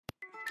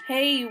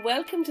Hey,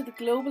 welcome to the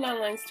Global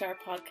Online Star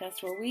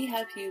podcast, where we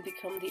help you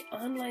become the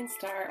online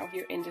star of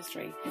your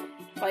industry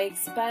by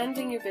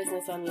expanding your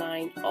business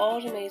online,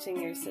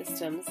 automating your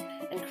systems,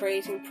 and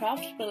creating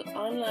profitable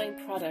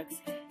online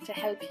products to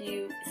help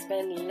you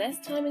spend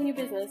less time in your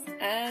business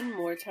and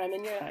more time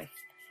in your life.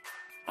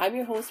 I'm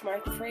your host,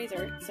 Martha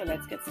Fraser, so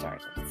let's get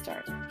started.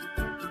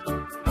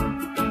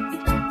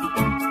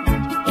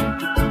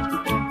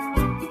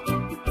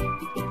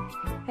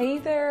 Hey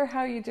there, how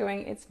are you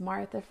doing? It's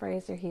Martha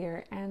Fraser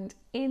here, and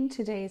in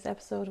today's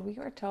episode we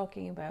are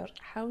talking about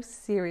how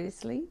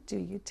seriously do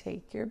you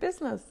take your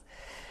business.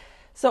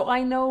 So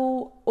I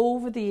know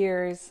over the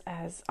years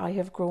as I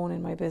have grown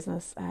in my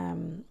business,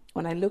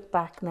 when I look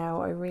back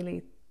now I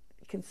really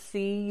can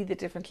see the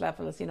different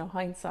levels.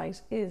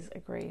 Hindsight is a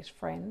great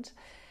friend,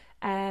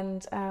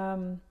 and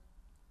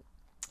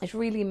it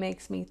really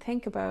makes me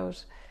think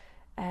about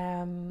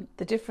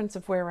the difference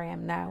of where I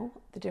am now,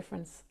 the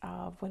difference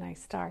of when I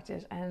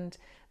started, and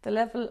the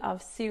level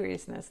of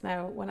seriousness.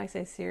 Now, when I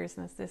say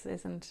seriousness, this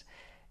isn't,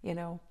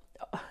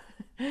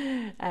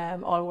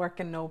 all work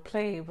and no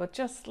play, but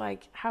just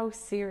like, how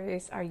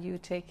serious are you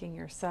taking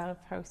yourself?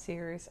 How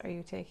serious are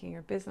you taking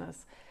your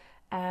business?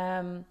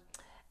 And,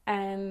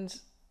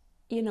 if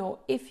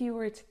you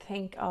were to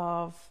think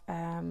of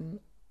the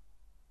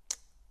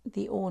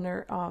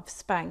owner of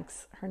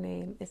Spanx, her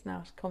name is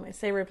not coming,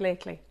 Sarah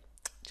Blakely.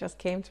 Just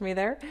came to me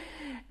there.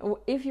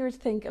 If you were to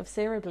think of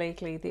Sarah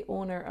Blakely, the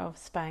owner of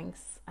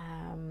Spanx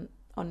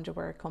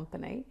underwear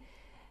company,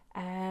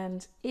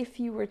 and if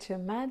you were to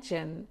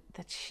imagine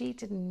that she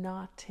did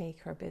not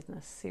take her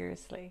business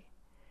seriously,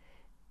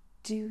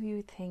 do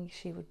you think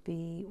she would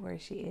be where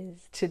she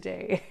is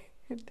today?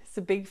 It's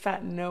a big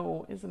fat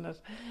no, isn't it?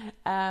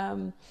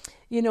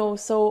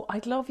 So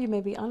I'd love you,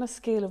 maybe on a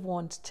scale of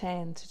 1 to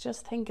 10, to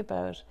just think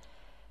about,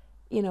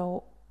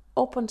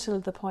 up until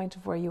the point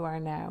of where you are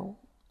now,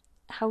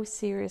 how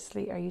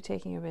seriously are you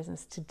taking your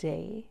business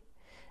today?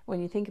 When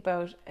you think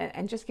about,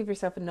 and just give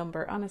yourself a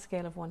number on a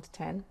scale of 1 to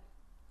 10,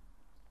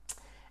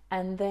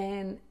 and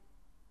then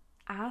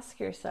ask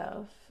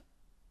yourself,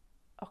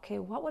 okay,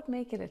 what would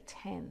make it a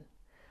 10?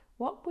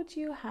 What would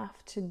you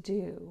have to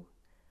do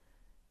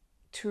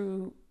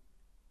to,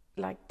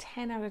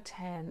 10 out of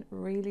 10,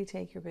 really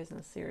take your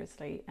business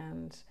seriously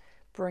and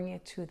bring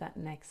it to that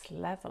next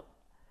level?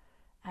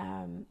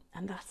 And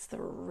that's the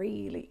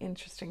really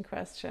interesting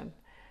question.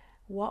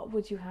 What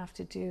would you have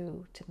to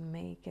do to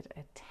make it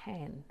a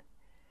 10?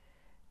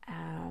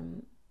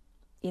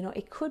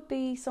 It could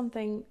be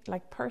something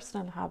like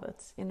personal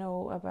habits,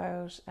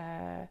 about,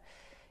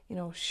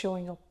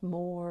 showing up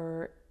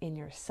more in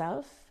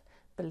yourself,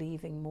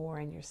 believing more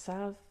in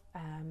yourself,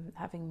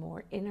 having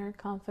more inner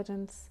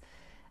confidence,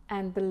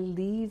 and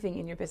believing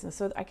in your business.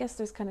 So I guess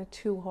there's kind of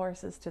 2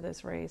 horses to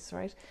this race,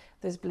 right?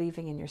 There's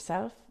believing in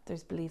yourself,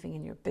 there's believing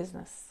in your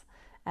business.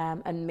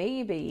 And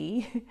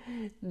maybe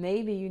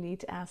you need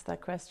to ask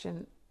that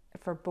question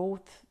for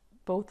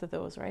both of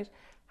those, right?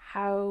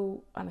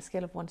 How, on a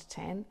scale of 1 to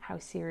 10, how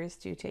serious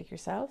do you take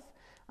yourself?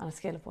 On a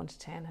scale of 1 to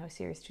 10, how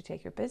serious do you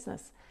take your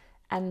business?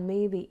 And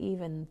maybe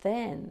even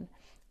then,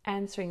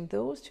 answering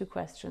those 2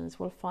 questions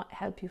will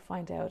help you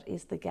find out,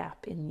 is the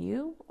gap in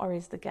you or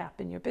is the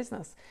gap in your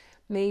business?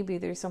 Maybe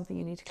there's something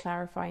you need to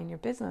clarify in your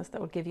business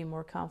that will give you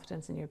more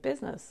confidence in your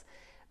business.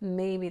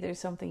 Maybe there's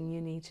something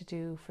you need to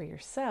do for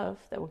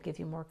yourself that will give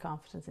you more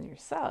confidence in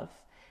yourself.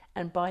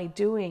 And by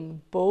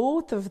doing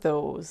both of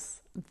those,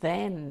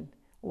 then,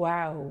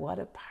 wow, what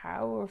a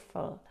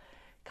powerful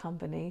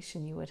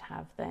combination you would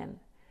have then.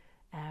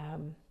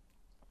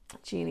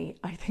 Jeannie,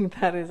 I think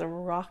that is a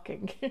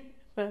rocking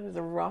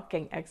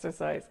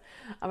exercise.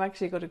 I'm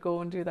actually going to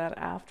go and do that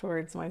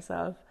afterwards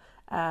myself.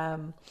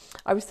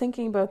 I was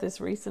thinking about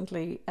this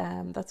recently.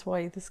 That's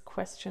why this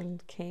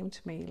question came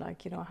to me,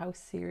 how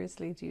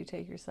seriously do you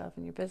take yourself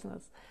and your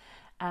business?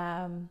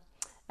 And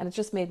it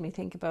just made me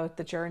think about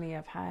the journey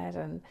I've had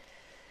and,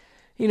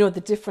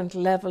 the different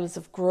levels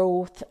of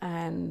growth.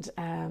 And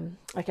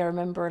I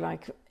remember,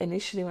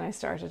 initially when I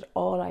started,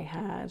 all I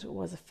had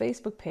was a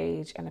Facebook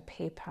page and a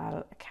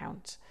PayPal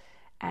account.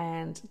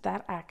 And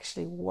that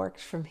actually worked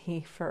for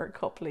me for a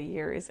couple of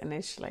years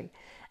initially.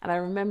 And I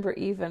remember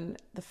even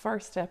the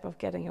first step of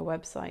getting a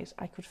website,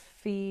 I could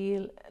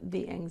feel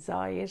the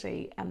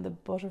anxiety and the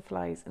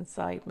butterflies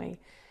inside me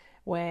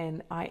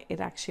when it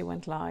actually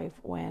went live,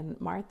 when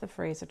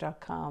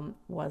marthafraser.com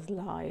was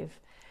live.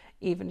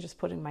 Even just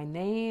putting my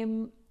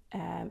name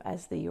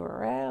as the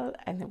URL,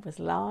 and it was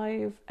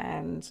live,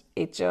 and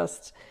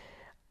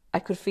I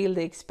could feel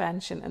the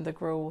expansion and the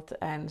growth,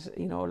 and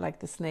like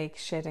the snake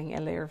shedding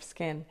a layer of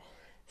skin.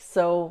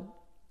 So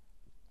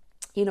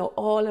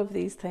all of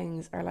these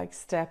things are like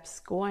steps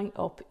going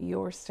up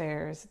your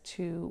stairs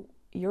to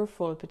your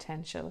full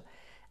potential,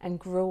 and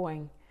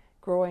growing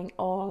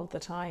all the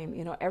time.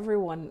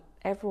 Everyone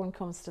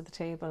comes to the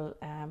table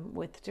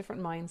with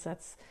different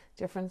mindsets,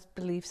 different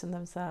beliefs in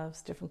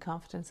themselves, different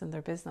confidence in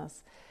their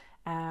business,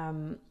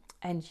 and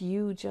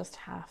you just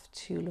have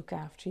to look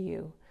after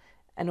you.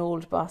 An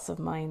old boss of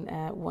mine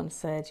once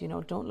said,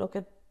 don't look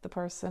at the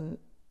person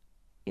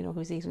you know,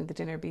 who's eating the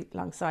dinner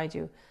alongside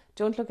you,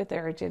 don't look at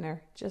their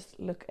dinner, just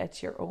look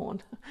at your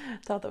own.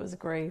 Thought that was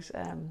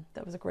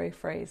a great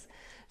phrase.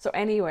 So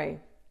anyway,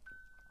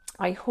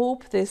 I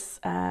hope this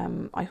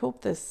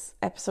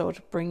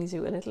episode brings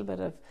you a little bit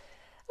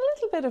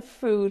of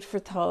food for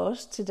thought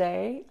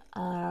today,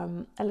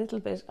 a little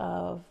bit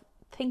of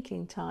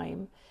thinking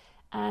time,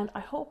 and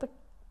I hope it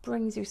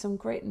brings you some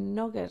great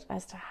nugget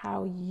as to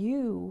how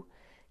you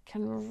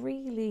can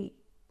really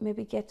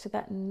maybe get to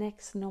that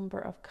next number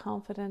of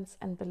confidence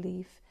and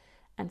belief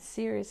and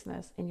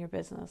seriousness in your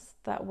business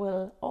that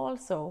will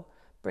also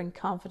bring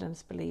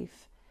confidence,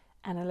 belief,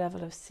 and a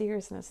level of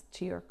seriousness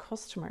to your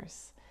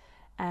customers.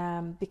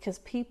 Because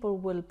people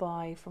will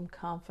buy from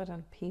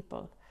confident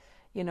people.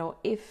 You know,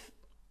 if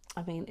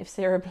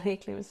Sarah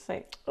Blakely was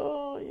saying,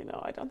 oh, you know,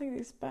 I don't think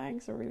these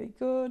banks are really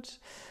good,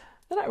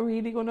 they're not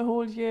really going to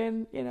hold you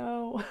in, you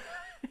know.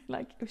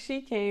 Like if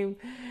she came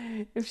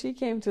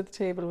to the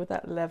table with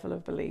that level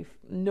of belief,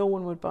 no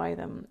one would buy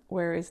them.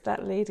 Whereas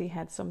that lady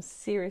had some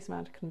serious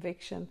amount of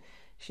conviction.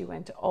 She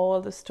went to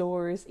all the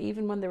stores,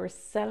 even when they were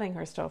selling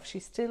her stuff, she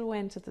still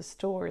went to the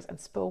stores and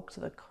spoke to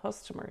the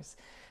customers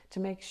to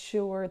make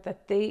sure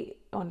that they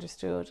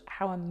understood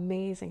how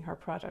amazing her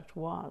product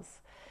was.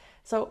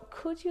 So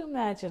could you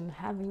imagine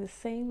having the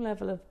same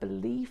level of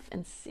belief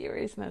and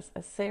seriousness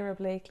as Sarah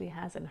Blakely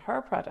has in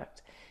her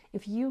product?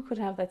 If you could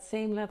have that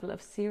same level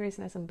of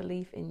seriousness and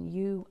belief in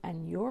you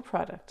and your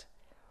product,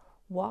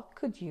 what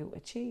could you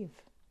achieve?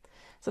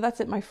 So that's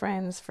it, my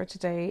friends, for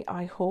today.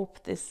 I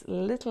hope this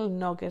little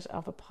nugget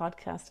of a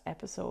podcast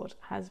episode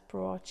has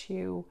brought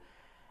you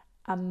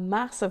a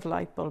massive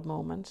light bulb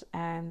moment.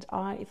 And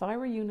if I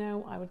were you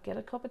now, I would get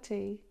a cup of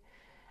tea,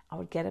 I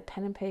would get a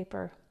pen and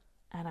paper,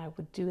 and I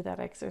would do that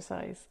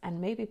exercise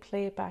and maybe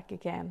play it back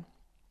again.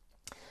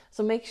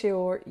 So make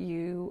sure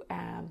you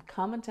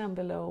comment down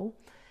below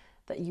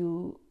that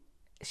you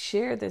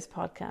share this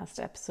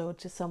podcast episode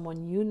to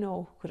someone you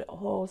know who could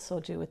also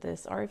do with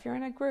this. Or if you're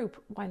in a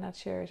group, why not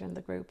share it in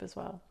the group as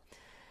well?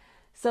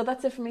 So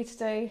that's it for me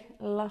today.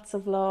 Lots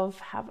of love.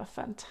 Have a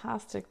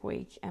fantastic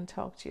week and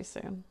talk to you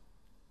soon.